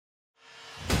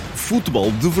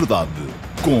Futebol de Verdade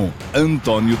com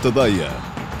António Tadeia.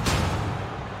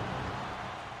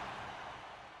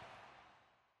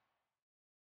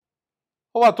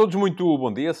 Olá a todos, muito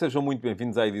bom dia. Sejam muito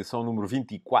bem-vindos à edição número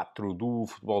 24 do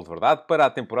Futebol de Verdade para a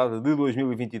temporada de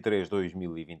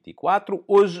 2023-2024.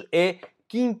 Hoje é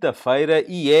quinta-feira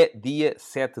e é dia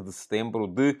 7 de setembro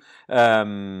de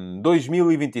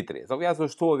 2023. Aliás, eu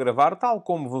estou a gravar, tal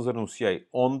como vos anunciei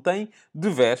ontem, de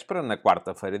véspera, na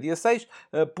quarta-feira, dia 6,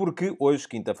 porque hoje,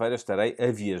 quinta-feira, estarei a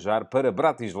viajar para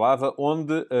Bratislava,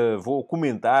 onde vou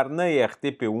comentar na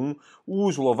RTP1 o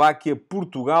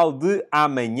Eslováquia-Portugal de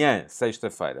amanhã,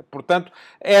 sexta-feira. Portanto,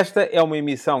 esta é uma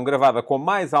emissão gravada com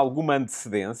mais alguma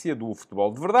antecedência do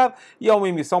Futebol de Verdade e é uma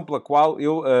emissão pela qual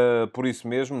eu, por isso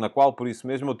mesmo,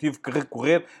 eu tive que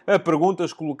recorrer a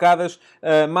perguntas colocadas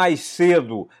mais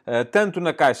cedo, tanto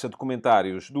na caixa de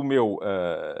comentários do meu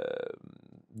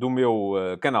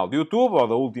canal de YouTube, ou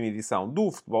da última edição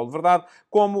do Futebol de Verdade,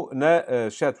 como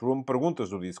na chatroom Perguntas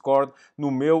do Discord,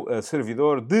 no meu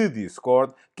servidor de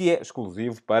Discord, que é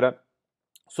exclusivo para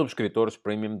subscritores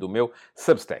premium do meu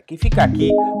Substack. E fica aqui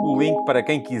o link para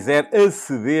quem quiser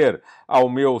aceder ao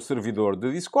meu servidor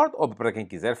de Discord ou para quem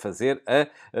quiser fazer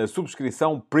a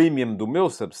subscrição premium do meu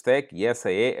Substack. E essa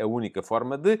é a única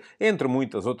forma de, entre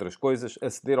muitas outras coisas,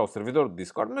 aceder ao servidor de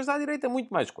Discord. Mas dá direito a muito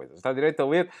mais coisas. Dá direito a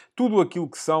ler tudo aquilo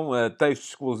que são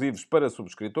textos exclusivos para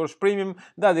subscritores premium.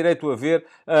 Dá direito a ver,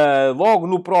 logo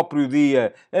no próprio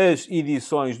dia, as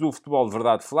edições do Futebol de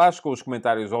Verdade Flash, com os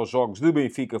comentários aos jogos de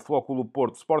Benfica, Flóculo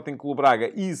Porto, Sporting Clube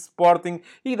Braga e Sporting,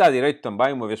 e dá direito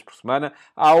também, uma vez por semana,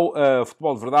 ao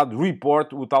Futebol de Verdade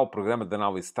Report, o tal programa de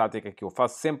análise estática que eu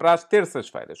faço sempre às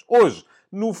terças-feiras. Hoje,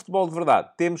 no Futebol de Verdade,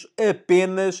 temos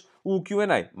apenas o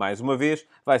Q&A. Mais uma vez,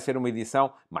 vai ser uma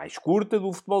edição mais curta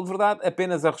do Futebol de Verdade,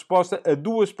 apenas a resposta a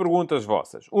duas perguntas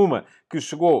vossas. Uma que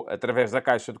chegou através da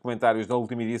caixa de comentários da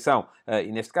última edição,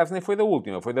 e neste caso nem foi da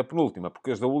última, foi da penúltima, porque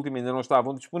as da última ainda não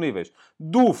estavam disponíveis,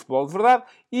 do Futebol de Verdade,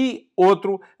 e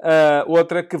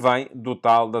outra que vem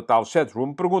da tal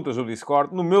chatroom, Perguntas do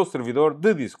Discord, no meu servidor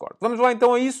de Discord. Vamos lá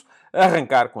então a isso,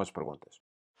 arrancar com as perguntas.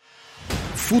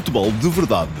 Futebol de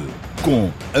Verdade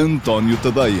com António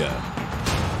Tadeia.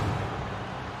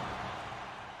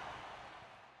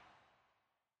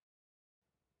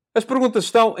 As perguntas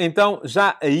estão, então,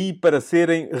 já aí para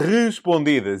serem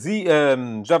respondidas. E,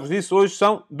 já vos disse, hoje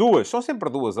são duas. São sempre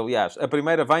duas, aliás. A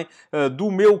primeira vem do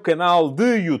meu canal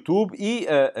de YouTube e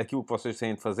aquilo que vocês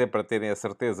têm de fazer para terem a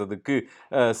certeza de que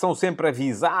são sempre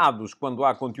avisados quando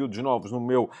há conteúdos novos no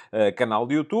meu canal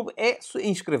de YouTube é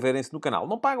inscreverem-se no canal.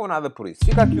 Não pagam nada por isso.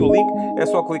 Fica aqui o link. É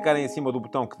só clicarem em cima do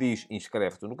botão que diz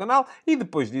inscreve-te no canal e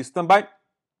depois disso também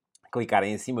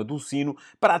clicarem em cima do sino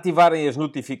para ativarem as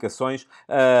notificações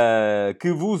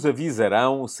que vos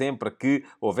avisarão sempre que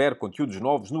houver conteúdos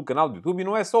novos no canal do YouTube. E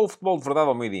não é só o Futebol de Verdade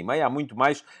ao meio-dia e meia, há muito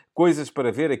mais coisas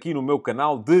para ver aqui no meu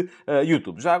canal de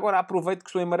YouTube. Já agora aproveito que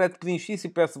estou em maré de pedinchice e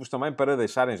peço-vos também para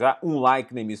deixarem já um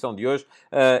like na emissão de hoje.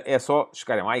 É só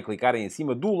chegarem lá e clicarem em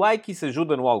cima do like, isso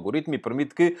ajuda no algoritmo e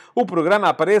permite que o programa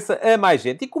apareça a mais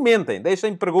gente. E comentem,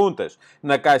 deixem perguntas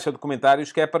na caixa de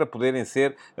comentários que é para poderem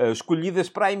ser escolhidas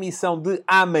para a emissão de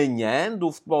amanhã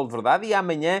do Futebol de Verdade. E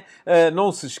amanhã,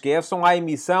 não se esqueçam, há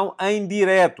emissão em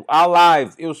direto, à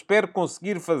live. Eu espero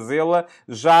conseguir fazê-la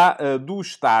já do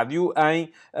estádio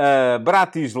em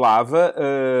Bratislava.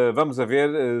 Vamos a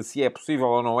ver se é possível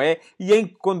ou não é e em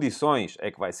que condições é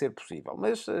que vai ser possível.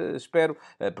 Mas espero,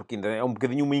 porque ainda é um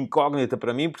bocadinho uma incógnita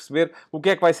para mim, perceber o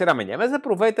que é que vai ser amanhã. Mas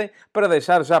aproveitem para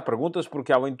deixar já perguntas,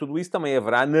 porque além de tudo isso também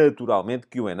haverá naturalmente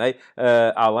Q&A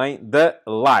além da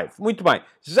live. Muito bem,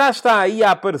 já está aí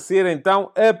a aparecer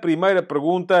então a primeira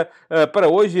pergunta para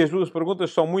hoje e as duas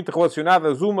perguntas são muito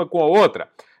relacionadas uma com a outra.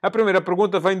 A primeira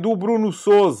pergunta vem do Bruno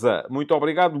Sousa. Muito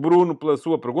obrigado, Bruno, pela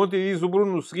sua pergunta. E diz o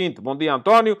Bruno o seguinte: bom dia,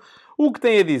 António. O que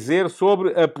tem a dizer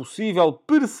sobre a possível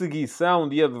perseguição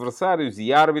de adversários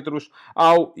e árbitros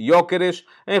ao Gyokeres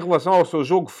em relação ao seu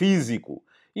jogo físico?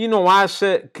 E não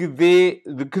acha que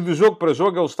de jogo para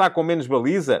jogo ele está com menos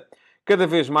baliza? Cada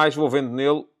vez mais vou vendo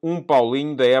nele um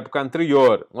Paulinho da época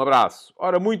anterior. Um abraço.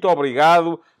 Ora, muito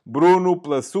obrigado, Bruno,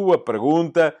 pela sua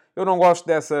pergunta. Eu não gosto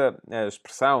dessa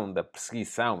expressão da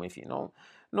perseguição, enfim,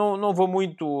 não vou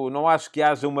muito... Não acho que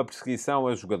haja uma perseguição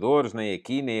a jogadores, nem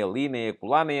aqui, nem ali, nem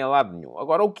acolá, nem a lado nenhum.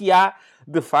 Agora, o que há,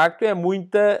 de facto, é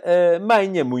muita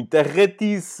manha, muita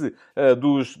ratice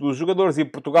dos jogadores. E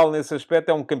Portugal, nesse aspecto,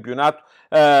 é um campeonato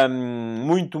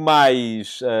muito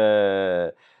mais...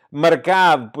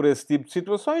 marcado por esse tipo de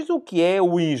situações, o que é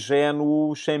o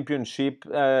ingênuo Championship,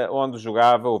 onde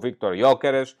jogava o Victor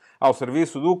Gyokeres ao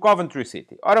serviço do Coventry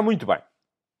City. Ora, muito bem.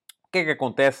 O que é que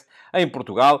acontece em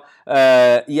Portugal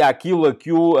e àquilo a que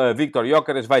o Viktor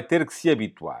Gyokeres vai ter que se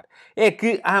habituar? É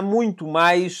que há muito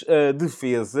mais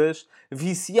defesas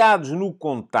viciados no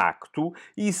contacto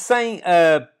e sem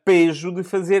pejo de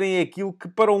fazerem aquilo que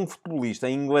para um futebolista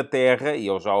em Inglaterra, e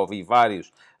eu já ouvi vários,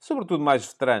 sobretudo mais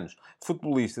veteranos,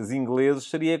 futebolistas ingleses,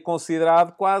 seria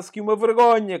considerado quase que uma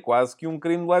vergonha, quase que um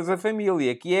crime de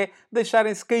lesa-família, que é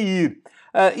deixarem-se cair.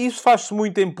 Isso faz-se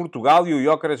muito em Portugal e o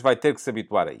Gyokeres vai ter que se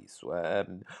habituar a isso.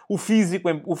 O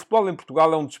futebol em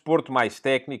Portugal é um desporto mais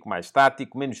técnico, mais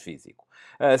tático, menos físico.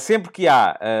 Sempre que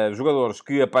há jogadores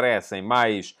que aparecem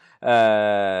mais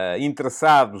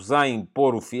interessados em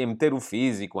meter o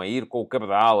físico, em ir com o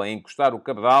cabedal, em encostar o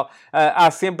cabedal, há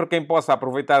sempre quem possa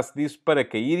aproveitar-se disso para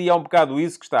cair e é um bocado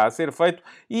isso que está a ser feito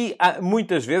e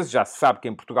muitas vezes, já se sabe que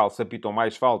em Portugal se apitam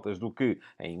mais faltas do que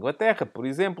em Inglaterra, por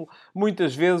exemplo,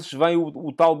 muitas vezes vem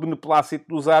o tal beneplácito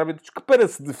dos árbitros que para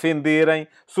se defenderem,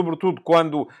 sobretudo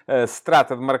quando se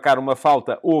trata de marcar uma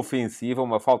falta ofensiva,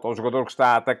 uma falta ao jogador que está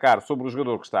a atacar sobre o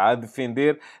jogador que está a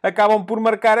defender, acabam por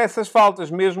marcar essas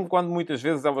faltas, mesmo quando muitas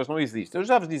vezes elas não existem. Eu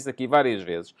já vos disse aqui várias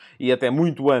vezes, e até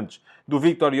muito antes do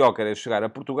Viktor Gyokeres chegar a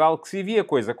Portugal, que se havia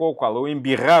coisa com a qual eu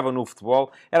embirrava no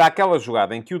futebol, era aquela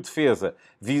jogada em que o defesa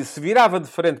se virava de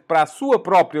frente para a sua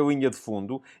própria linha de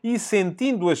fundo e,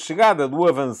 sentindo a chegada do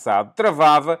avançado,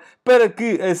 travava para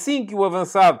que, assim que o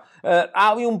avançado... há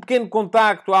ali um pequeno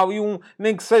contacto, há ali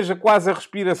nem que seja quase a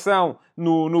respiração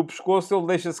no pescoço, ele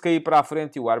deixa-se cair para a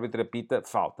frente e o árbitro apita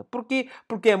falta. Porquê?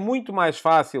 Porque é muito mais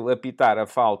fácil apitar a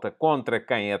falta contra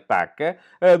quem ataca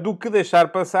do que deixar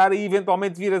passar e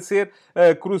eventualmente vir a ser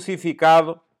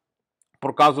crucificado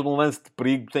por causa de um lance de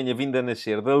perigo que tenha vindo a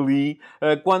nascer dali,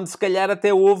 quando se calhar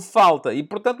até houve falta. E,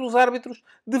 portanto, os árbitros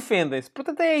defendem-se.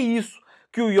 Portanto, é isso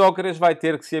que o Gyokeres vai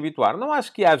ter que se habituar. Não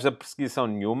acho que haja perseguição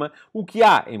nenhuma. O que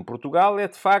há em Portugal é,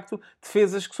 de facto,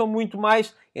 defesas que são muito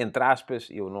mais, entre aspas,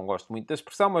 eu não gosto muito da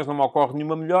expressão, mas não me ocorre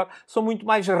nenhuma melhor, são muito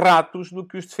mais ratos do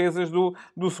que os defesas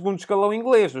do segundo escalão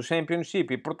inglês, do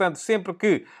Championship. E, portanto, sempre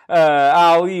que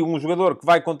há ali um jogador que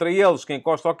vai contra eles, que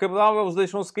encosta ao cabedal, eles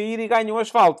deixam-se cair e ganham as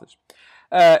faltas.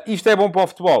 Isto é bom para o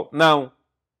futebol? Não.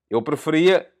 Eu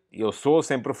preferia...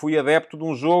 sempre fui adepto de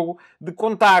um jogo de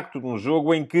contacto, de um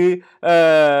jogo em que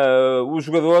os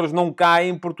jogadores não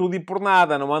caem por tudo e por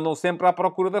nada, não andam sempre à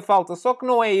procura da falta. Só que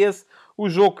não é esse o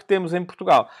jogo que temos em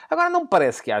Portugal. Agora, não me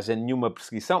parece que haja nenhuma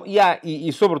perseguição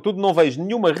e sobretudo, não vejo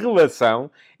nenhuma relação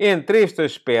entre este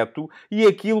aspecto e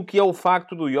aquilo que é o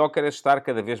facto do Gyokeres estar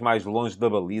cada vez mais longe da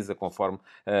baliza, conforme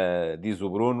diz o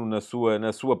Bruno na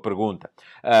sua pergunta.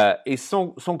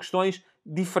 Isso são questões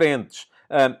diferentes.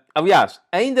 Aliás,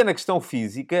 ainda na questão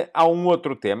física, há um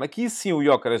outro tema que isso sim o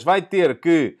Gyokeres vai ter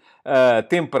que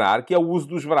temperar, que é o uso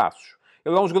dos braços.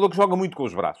 Ele é um jogador que joga muito com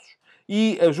os braços.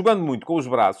 E jogando muito com os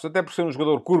braços, até por ser um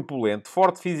jogador corpulento,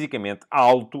 forte fisicamente,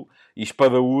 alto e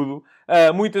espadaúdo,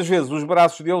 muitas vezes os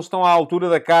braços dele estão à altura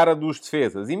da cara dos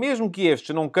defesas. E mesmo que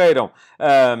estes não queiram,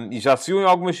 e já se viu em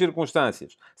algumas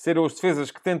circunstâncias, serem os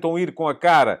defesas que tentam ir com a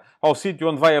cara ao sítio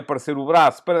onde vai aparecer o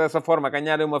braço, para dessa forma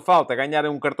ganharem uma falta,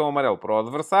 ganharem um cartão amarelo para o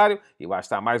adversário, e lá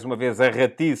está mais uma vez a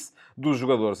ratice dos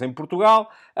jogadores em Portugal,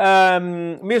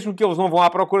 mesmo que eles não vão à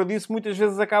procura disso, muitas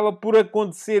vezes acaba por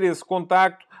acontecer esse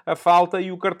contacto, a falta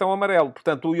e o cartão amarelo.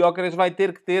 Portanto, o Gyokeres vai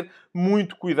ter que ter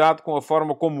muito cuidado com a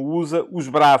forma como usa os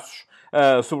braços.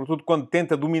 Sobretudo quando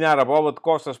tenta dominar a bola de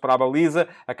costas para a baliza,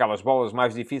 aquelas bolas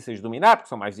mais difíceis de dominar, porque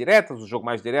são mais diretas, o jogo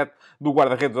mais direto do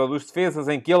guarda-redes ou dos defesas,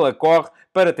 em que ele acorre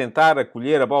para tentar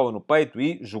acolher a bola no peito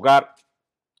e jogar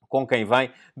com quem vem,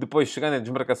 depois chegando em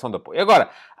desmarcação de apoio. Agora,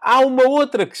 há uma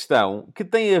outra questão que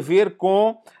tem a ver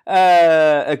com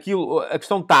a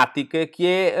questão tática, que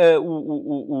é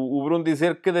o Bruno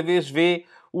dizer que cada vez vê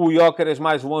o Gyokeres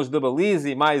mais longe da baliza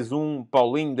e mais um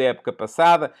Paulinho da época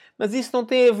passada, mas isso não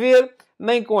tem a ver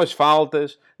nem com as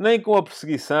faltas, nem com a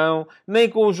perseguição, nem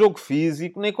com o jogo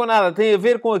físico, nem com nada. Tem a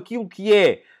ver com aquilo que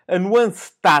é a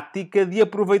nuance tática de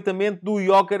aproveitamento do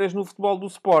Gyokeres no futebol do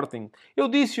Sporting. Eu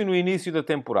disse-o no início da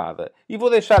temporada e vou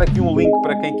deixar aqui um link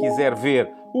para quem quiser ver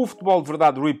o Futebol de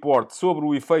Verdade Report sobre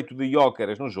o efeito de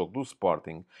Gyokeres no jogo do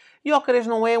Sporting. Gyokeres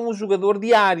não é um jogador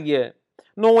de área.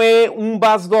 Não é um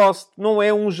Bas Dost, não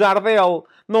é um Jardel,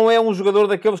 não é um jogador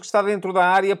daqueles que está dentro da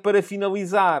área para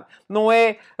finalizar, não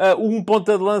é um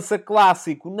ponta de lança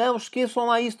clássico. Não, esqueçam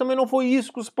lá isso. Também não foi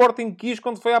isso que o Sporting quis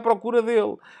quando foi à procura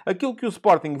dele. Aquilo que o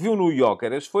Sporting viu no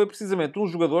Gyokeres foi precisamente um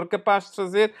jogador capaz de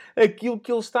fazer aquilo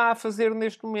que ele está a fazer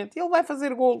neste momento. E ele vai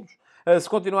fazer golos. se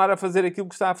continuar a fazer aquilo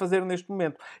que está a fazer neste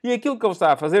momento. E aquilo que ele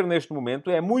está a fazer neste momento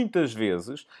é, muitas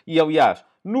vezes, e aliás,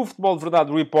 no Futebol de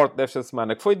Verdade Report desta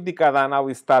semana, que foi dedicado à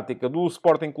análise tática do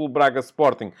Sporting Clube Braga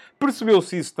Sporting,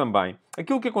 percebeu-se isso também.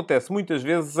 Aquilo que acontece muitas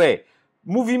vezes é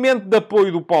movimento de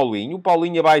apoio do Paulinho, o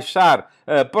Paulinho a baixar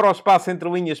para o espaço entre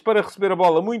linhas para receber a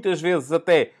bola, muitas vezes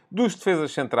até dos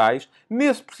defesas centrais.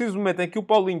 Nesse preciso momento em que o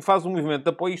Paulinho faz um movimento de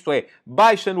apoio, isto é,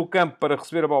 baixa no campo para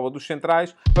receber a bola dos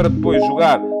centrais, para depois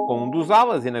jogar com um dos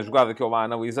alas, e na jogada que eu lá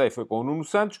analisei foi com o Nuno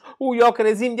Santos, o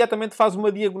Gyokeres imediatamente faz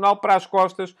uma diagonal para as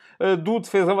costas do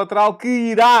defesa lateral, que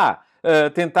irá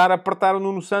tentar apertar o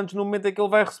Nuno Santos no momento em que ele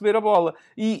vai receber a bola.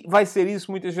 E vai ser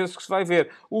isso muitas vezes que se vai ver.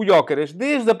 O Gyokeres,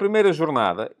 desde a primeira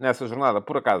jornada, nessa jornada,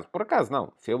 por acaso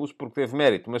não, fez-los porque teve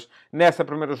mérito, mas nessa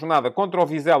primeira jornada contra o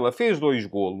Vizela fez 2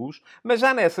 golos, mas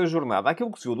já nessa jornada,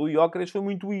 aquilo que se viu do Gyokeres foi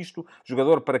muito isto.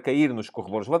 Jogador para cair nos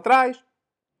corredores laterais,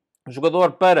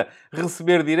 jogador para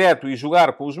receber direto e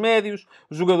jogar com os médios,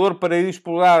 jogador para ir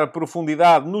explorar a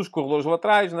profundidade nos corredores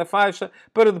laterais, na faixa,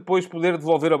 para depois poder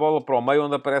devolver a bola para o meio,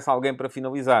 onde aparece alguém para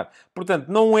finalizar. Portanto,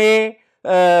 não é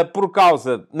por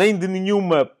causa nem de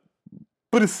nenhuma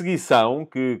perseguição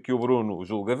que o Bruno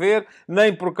julga ver,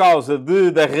 nem por causa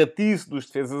da ratice dos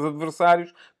defesas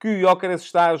adversários, que o Gyokeres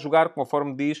está a jogar,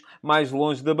 conforme diz, mais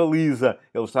longe da baliza.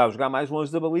 Ele está a jogar mais longe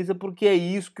da baliza porque é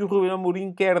isso que o Ruben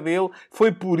Amorim quer dele.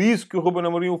 Foi por isso que o Ruben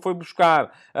Amorim o foi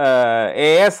buscar.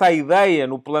 É essa a ideia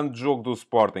no plano de jogo do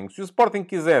Sporting. Se o Sporting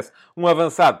quisesse um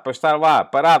avançado para estar lá,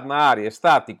 parado na área,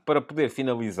 estático, para poder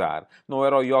finalizar, não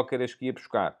era o Gyokeres que ia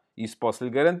buscar. Isso posso lhe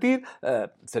garantir.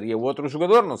 Seria outro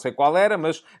jogador, não sei qual era,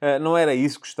 mas não era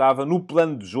isso que estava no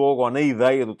plano de jogo ou na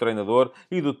ideia do treinador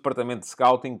e do departamento de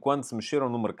scouting quando se mexeram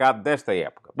no mercado desta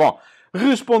época. Bom,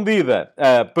 respondida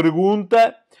a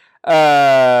pergunta,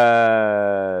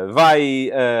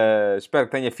 espero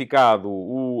que tenha ficado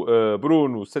o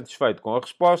Bruno satisfeito com a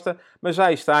resposta, mas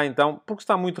já está então, porque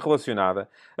está muito relacionada,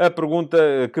 a pergunta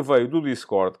que veio do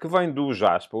Discord, que vem do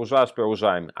Jasper. O Jasper é o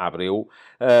Jaime Abreu,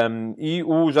 e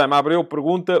o Jaime Abreu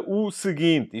pergunta o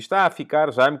seguinte, e está a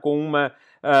ficar, Jaime, com uma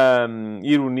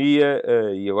ironia,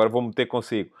 e agora vou meter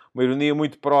consigo, uma ironia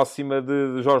muito próxima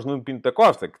de Jorge Nuno Pinto da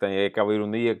Costa, que tem aquela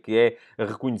ironia que é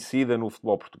reconhecida no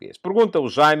futebol português. Pergunta o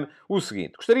Jaime o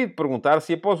seguinte: gostaria de perguntar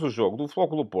se após o jogo do Futebol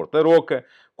Clube do Porto, Aroca,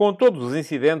 com todos os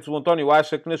incidentes, o António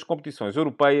acha que nas competições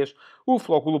europeias o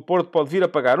Futebol Clube do Porto pode vir a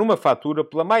pagar uma fatura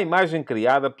pela má imagem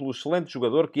criada pelo excelente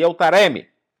jogador que é o Taremi.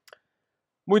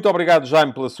 Muito obrigado,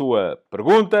 Jaime, pela sua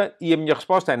pergunta, e a minha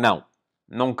resposta é não.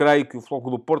 Não creio que o Futebol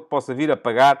Clube do Porto possa vir a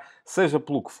pagar, seja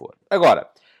pelo que for. Agora,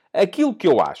 aquilo que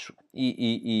eu acho,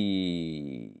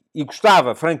 e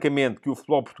gostava, francamente, que o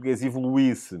futebol português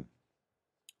evoluísse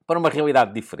para uma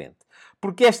realidade diferente.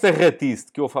 Porque esta ratice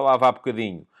de que eu falava há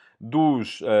bocadinho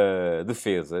dos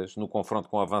defesas, no confronto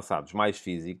com avançados mais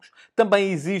físicos,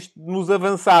 também existe nos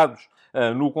avançados,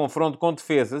 no confronto com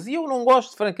defesas. E eu não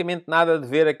gosto, francamente, nada de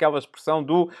ver aquela expressão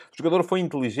do jogador foi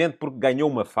inteligente porque ganhou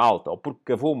uma falta, ou porque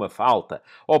cavou uma falta,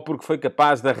 ou porque foi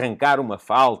capaz de arrancar uma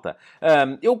falta.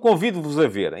 Eu convido-vos a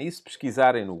verem, e se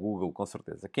pesquisarem no Google, com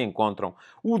certeza, que encontram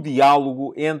o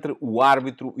diálogo entre o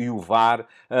árbitro e o VAR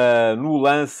no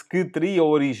lance que teria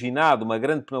originado uma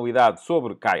grande penalidade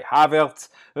sobre Kai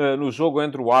Havertz no jogo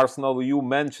entre o Arsenal e o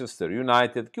Manchester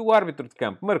United, que o árbitro de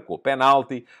campo marcou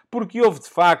penalti, porque houve, de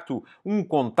facto, um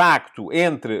contacto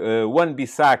entre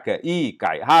Wan-Bissaka e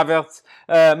Kai Havertz,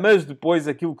 mas depois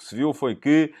aquilo que se viu foi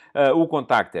que o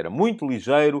contacto era muito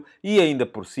ligeiro e ainda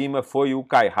por cima foi o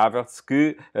Kai Havertz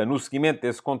que, no seguimento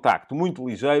desse contacto muito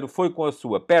ligeiro, foi com a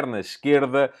sua perna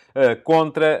esquerda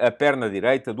contra a perna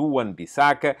direita do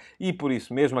Wan-Bissaka e por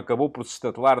isso mesmo acabou por se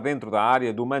estatelar dentro da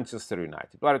área do Manchester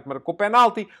United. O árbitro marcou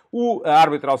penalti, o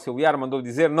árbitro auxiliar mandou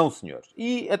dizer não, senhores.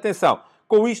 E atenção,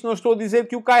 com isto não estou a dizer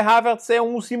que o Kai Havertz é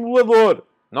um simulador,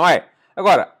 não é?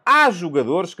 Agora, há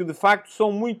jogadores que de facto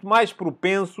são muito mais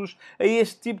propensos a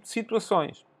este tipo de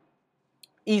situações.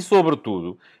 E,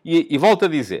 sobretudo, e volto a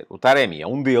dizer, o Taremi é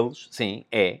um deles, sim,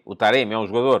 é. O Taremi é um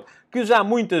jogador que já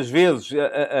muitas vezes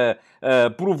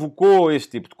provocou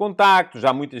este tipo de contacto,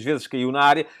 já muitas vezes caiu na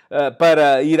área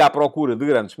para ir à procura de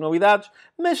grandes penalidades,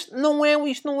 mas isto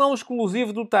não é um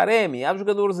exclusivo do Taremi. Há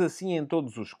jogadores assim em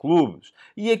todos os clubes.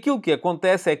 E aquilo que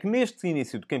acontece é que neste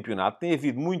início de campeonato tem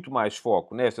havido muito mais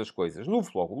foco nestas coisas no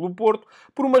Futebol Clube do Porto,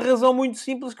 por uma razão muito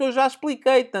simples que eu já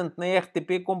expliquei, tanto na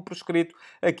RTP como por escrito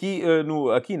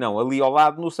ali ao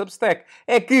lado no Substack.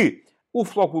 É que o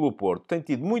Futebol Clube do Porto tem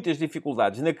tido muitas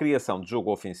dificuldades na criação de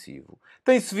jogo ofensivo.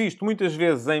 Tem-se visto muitas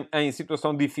vezes em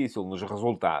situação difícil nos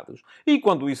resultados. E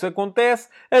quando isso acontece,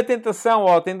 a tentação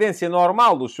ou a tendência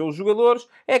normal dos seus jogadores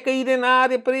é caírem na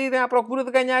área para irem à procura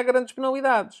de ganhar grandes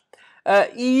penalidades.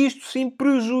 E isto sim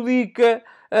prejudica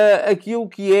aquilo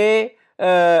que é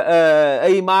a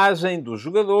imagem dos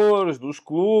jogadores, dos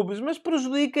clubes, mas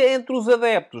prejudica entre os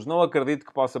adeptos. Não acredito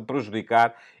que possa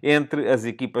prejudicar entre as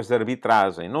equipas de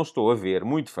arbitragem. Não estou a ver,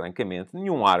 muito francamente,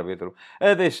 nenhum árbitro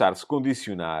a deixar-se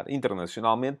condicionar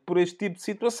internacionalmente por este tipo de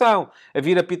situação. A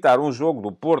vir apitar um jogo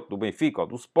do Porto, do Benfica ou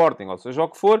do Sporting, ou seja o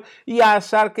que for, e a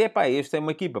achar que, esta é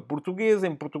uma equipa portuguesa,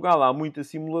 em Portugal há muita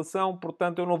simulação,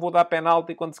 portanto eu não vou dar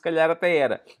penalti quando se calhar até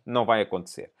era. Não vai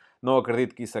acontecer. Não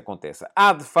acredito que isso aconteça.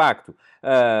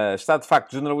 Está de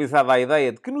facto generalizada a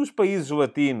ideia de que nos países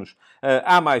latinos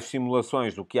há mais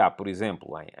simulações do que há, por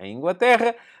exemplo, em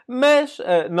Inglaterra, mas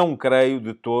não creio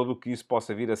de todo que isso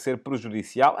possa vir a ser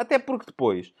prejudicial, até porque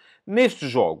depois,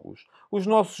 nestes jogos, os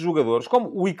nossos jogadores,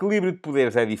 como o equilíbrio de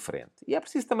poderes é diferente, e é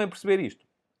preciso também perceber isto.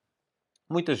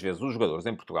 Muitas vezes os jogadores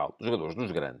em Portugal, os jogadores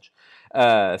dos grandes,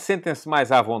 sentem-se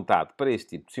mais à vontade para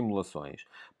este tipo de simulações,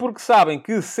 porque sabem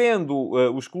que, sendo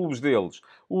os clubes deles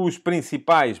os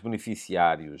principais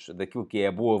beneficiários daquilo que é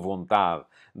a boa vontade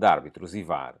de árbitros e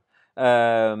VAR,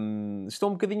 estão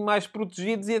um bocadinho mais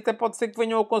protegidos e até pode ser que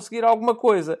venham a conseguir alguma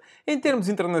coisa. Em termos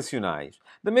internacionais,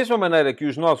 da mesma maneira que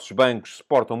os nossos bancos se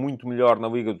portam muito melhor na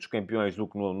Liga dos Campeões do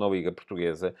que na Liga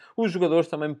Portuguesa, os jogadores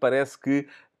também me parece que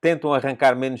tentam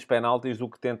arrancar menos penaltis do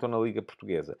que tentam na Liga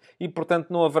Portuguesa. E, portanto,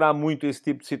 não haverá muito esse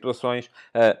tipo de situações,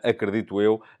 acredito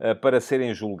eu, para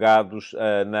serem julgados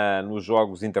nos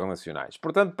jogos internacionais.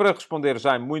 Portanto, para responder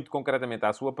já muito concretamente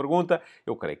à sua pergunta,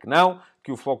 eu creio que não,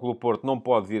 que o Flóculo do Porto não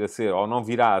pode vir a ser, ou não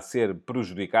virá a ser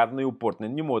prejudicado, nem o Porto, nem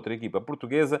nenhuma outra equipa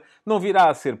portuguesa, não virá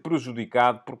a ser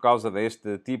prejudicado por causa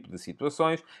deste tipo de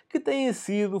situações que têm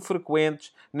sido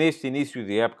frequentes neste início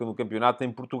de época no campeonato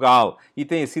em Portugal. E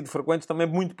têm sido frequentes também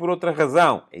muito por outra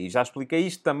razão. E já expliquei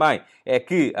isto também. É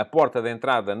que a porta de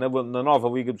entrada na nova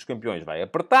Liga dos Campeões vai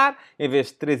apertar. Em vez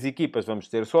de 3 equipas, vamos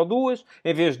ter só 2.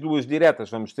 Em vez de 2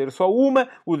 diretas, vamos ter só uma.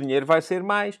 O dinheiro vai ser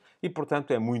mais. E,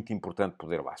 portanto, é muito importante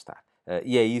poder lá estar.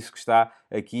 E é isso que está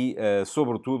aqui,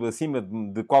 sobretudo, acima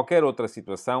de qualquer outra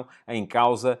situação, em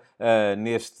causa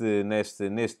neste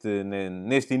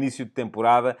início de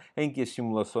temporada, em que as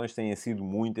simulações têm sido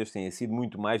muitas, têm sido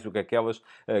muito mais do que aquelas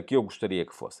que eu gostaria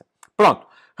que fossem. Pronto,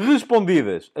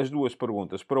 respondidas as 2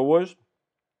 perguntas para hoje,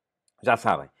 já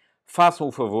sabem, façam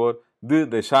o favor de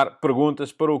deixar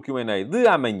perguntas para o Q&A de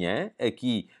amanhã,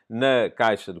 aqui na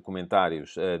caixa de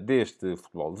comentários deste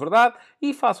Futebol de Verdade,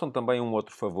 e façam também um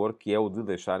outro favor, que é o de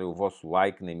deixarem o vosso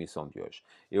like na emissão de hoje.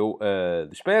 Eu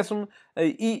despeço-me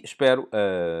e espero,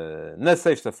 na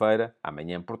sexta-feira,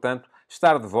 amanhã, portanto,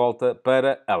 estar de volta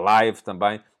para a live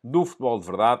também do Futebol de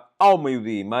Verdade, ao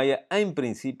 12:30, em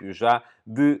princípio já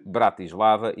de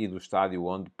Bratislava e do estádio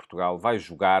onde Portugal vai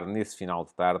jogar nesse final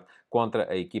de tarde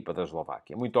contra a equipa da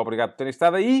Eslováquia. Muito obrigado por terem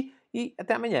estado aí e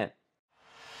até amanhã.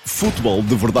 Futebol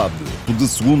de Verdade, de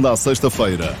segunda a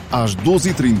sexta-feira, às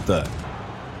 12h30.